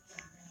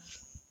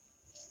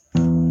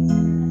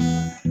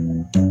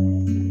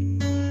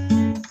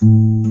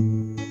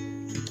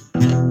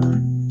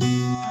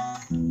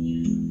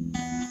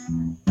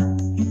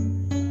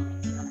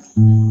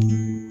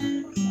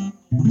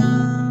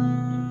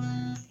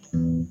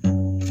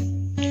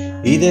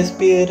y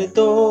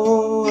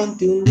despierto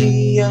ante un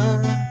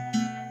día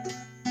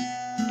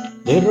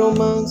de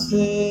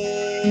romance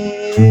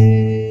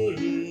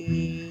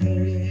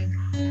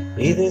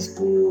y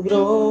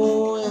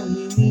descubro en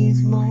mí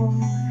mismo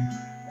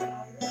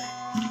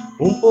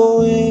un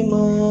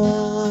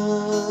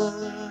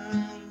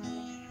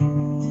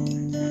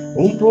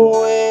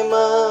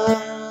poema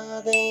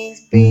de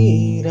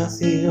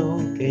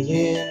inspiración que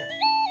llena,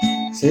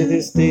 se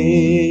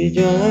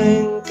destella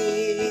en ti.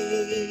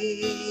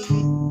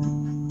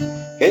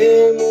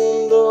 El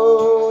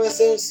mundo es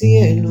el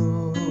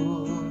cielo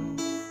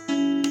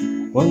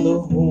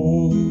cuando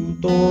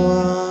junto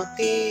a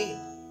ti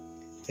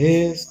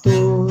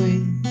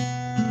estoy,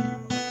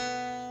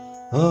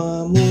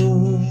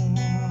 amor.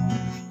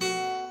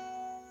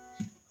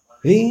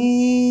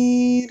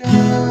 Iraida,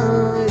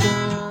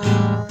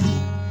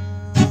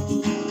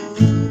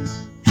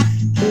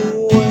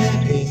 tú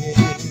eres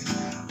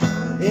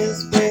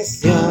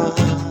especial,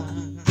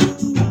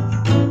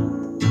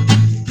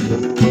 tú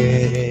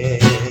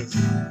eres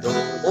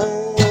todo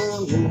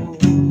amor,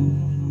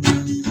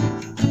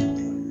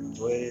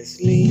 tú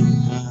eres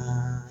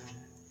linda,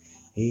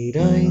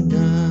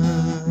 Iraida.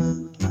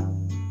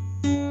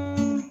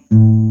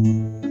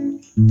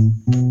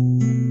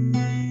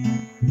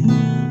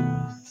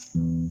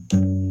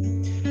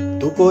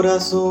 Tu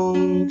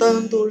corazón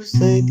tan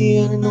dulce y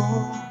tierno,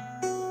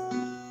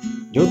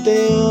 yo te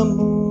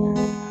amo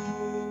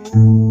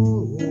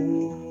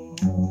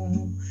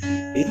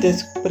y te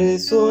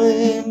expreso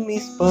en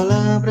mis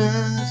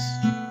palabras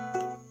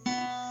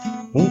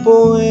un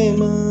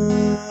poema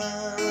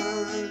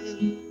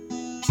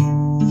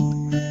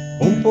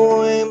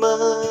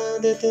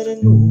de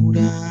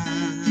ternura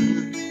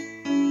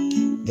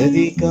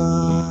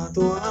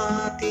dedicado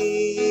a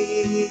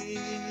ti.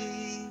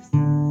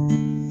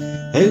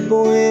 El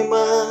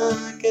poema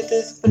que te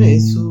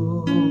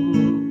expreso,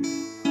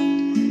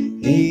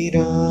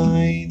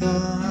 Iraida,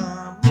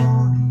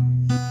 amor,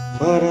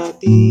 para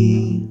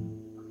ti,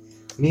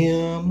 mi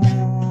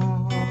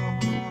amor.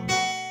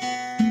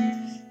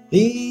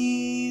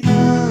 Iraida,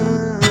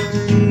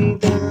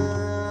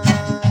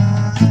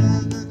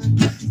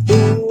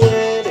 tú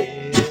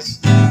eres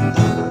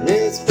tan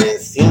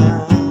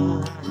especial,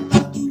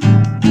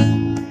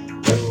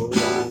 tú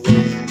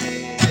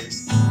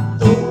eres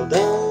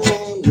toda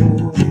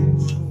amor,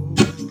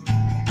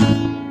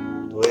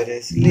 tú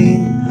eres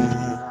linda.